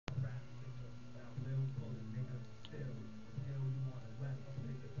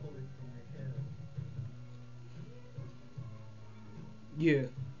Yeah.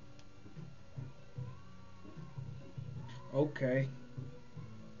 Okay.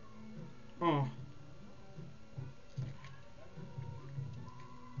 Uh.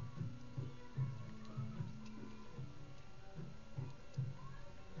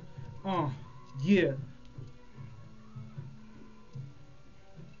 Uh. Yeah.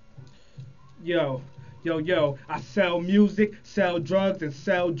 Yo, yo, I sell music, sell drugs, and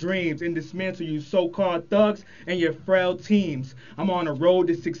sell dreams, and dismantle you so-called thugs and your frail teams. I'm on a road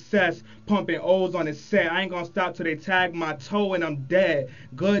to success, pumping O's on the set. I ain't gonna stop till they tag my toe and I'm dead.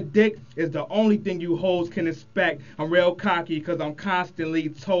 Good dick is the only thing you hoes can expect. I'm real cocky cause I'm constantly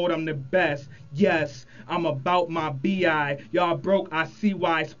told I'm the best. Yes, I'm about my BI. Y'all broke, I see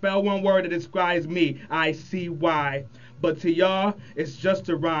why. Spell one word that describes me, I see why. But to y'all, it's just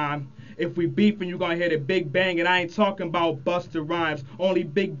a rhyme. If we beefing, you gonna hear the big bang, and I ain't talking about Buster Rhymes. Only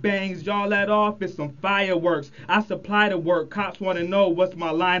big bangs y'all let off is some fireworks. I supply the work. Cops wanna know what's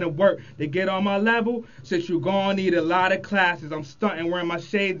my line of work. To get on my level, since you gon' need a lot of classes. I'm stunting wearing my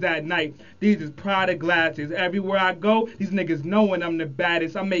shades at night. These is Prada glasses. Everywhere I go, these niggas knowing I'm the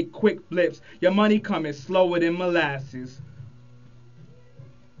baddest. I make quick flips. Your money coming slower than molasses.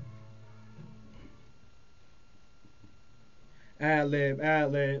 Ad lib,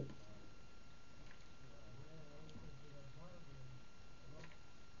 ad lib.